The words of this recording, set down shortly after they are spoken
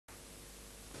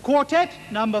Quartet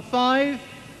number 5,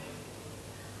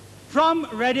 from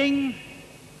Reading,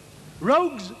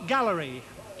 Rogues Gallery.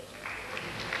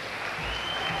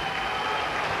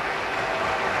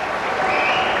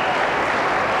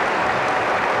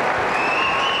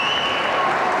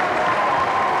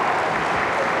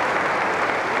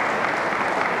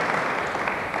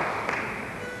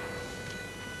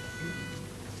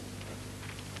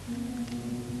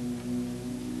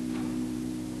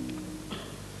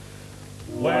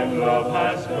 When love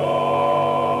has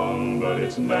gone, but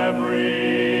its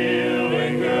memory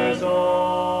lingers on,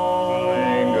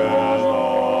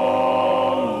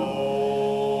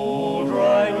 Oh,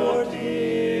 dry your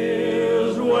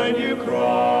tears when you cry.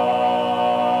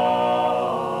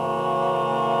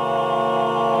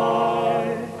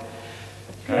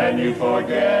 Can you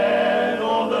forget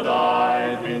all that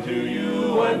I've been to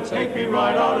you and take me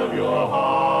right out of your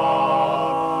heart?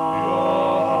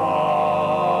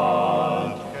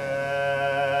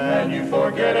 Can you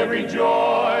forget every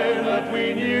joy that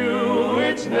we knew?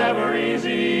 It's never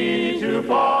easy to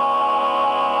part.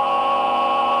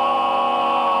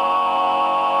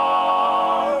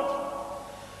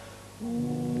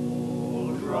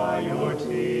 Ooh, dry your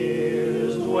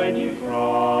tears when you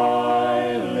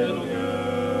cry, little girl.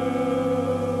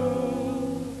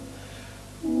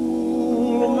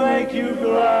 Ooh, make you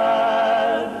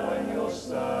glad when you're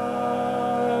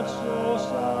sad, so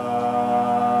sad.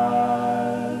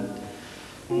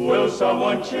 Will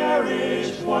someone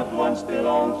cherish what once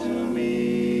belonged to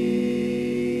me?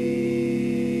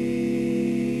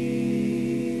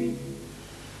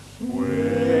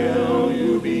 Will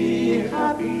you be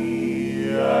happy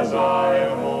as I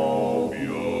hope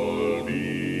you'll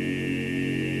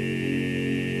be?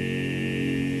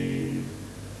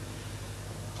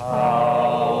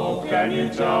 How can you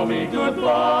tell me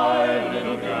goodbye,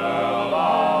 little girl?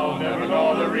 I'll never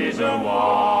know the reason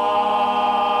why.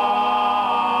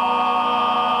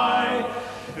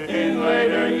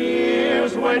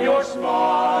 When your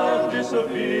smile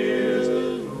disappears,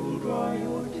 you'll dry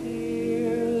your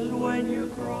tears when you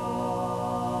cry.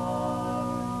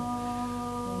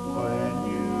 When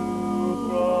you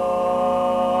cry.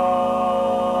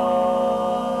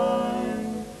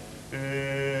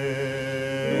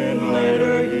 In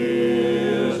later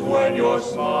years, when your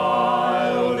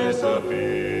smile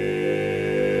disappears,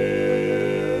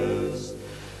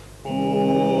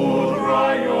 oh,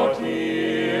 dry your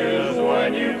tears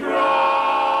when you cry.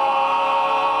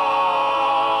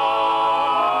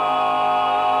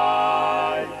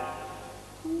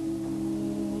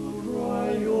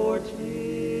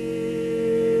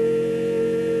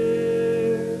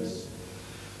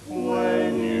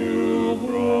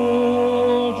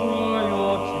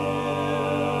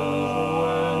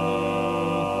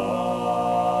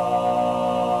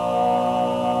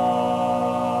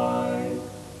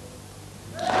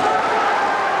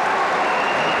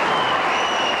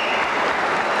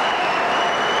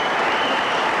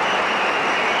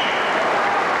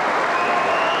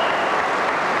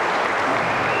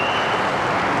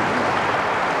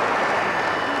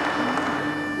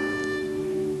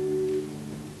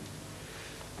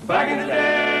 Back in the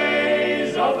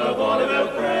days of the vaudeville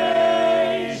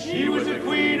craze, she was the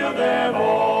queen of them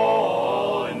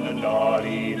all. In the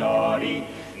naughty, naughty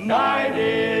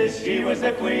 90s, she was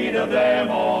the queen of them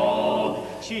all.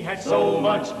 She had so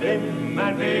much vim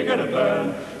and vigor to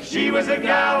burn. She was a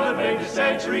gal that made the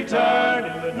century turn.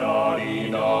 In the naughty,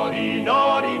 naughty,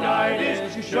 naughty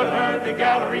 90s, you should have heard the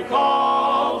gallery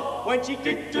call. When she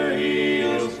kicked her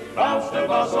heels, bounced her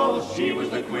bustle, she was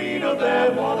the queen of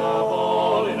them one of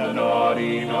all. In the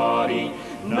naughty, naughty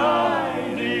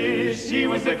 90s, she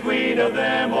was the queen of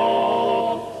them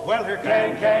all. Well, her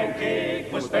can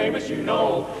kick was famous, you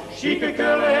know. She could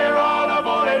curl her hair on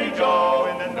about Eddie Joe.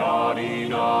 In the naughty,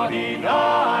 naughty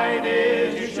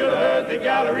 90s, you should have heard the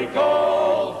gallery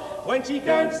call. When she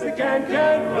danced the can,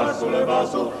 rustle or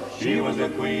bustle, she was the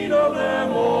queen of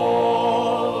them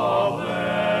all, of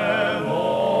them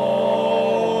all.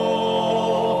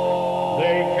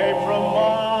 They came from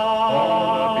miles,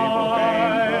 all the people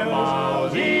came from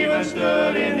miles, even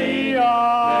stood in the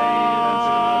aisles.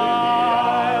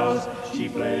 She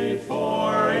played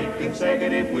for 8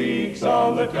 consecutive weeks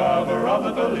on the cover of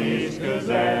the Police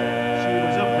Gazette. She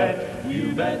was a pet,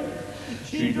 you bet.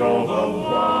 She drove a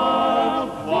wild,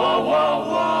 wild, wild,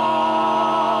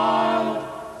 wild,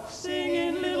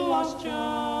 singing Little Lost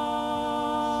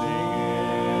Child.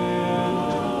 Singing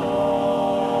Little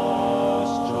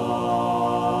Lost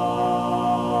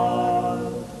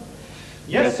Child.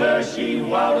 Yes, sir, she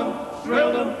wowed him,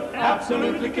 thrilled him,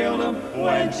 absolutely killed him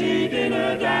when she did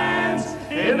her dance.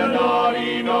 In the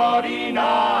naughty, naughty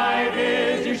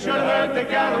 90s, you should the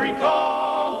gallery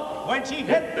called. When she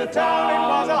hit the town, it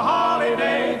was a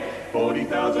holiday.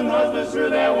 40,000 husbands threw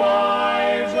their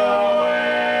wives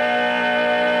away.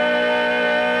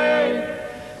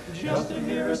 Just to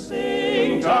hear her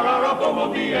sing,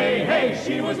 ta-ra-ra-bum-bum-dee-ay, hey,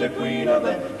 she was the queen of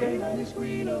the gay 90s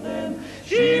queen of them.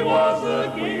 She was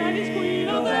the queen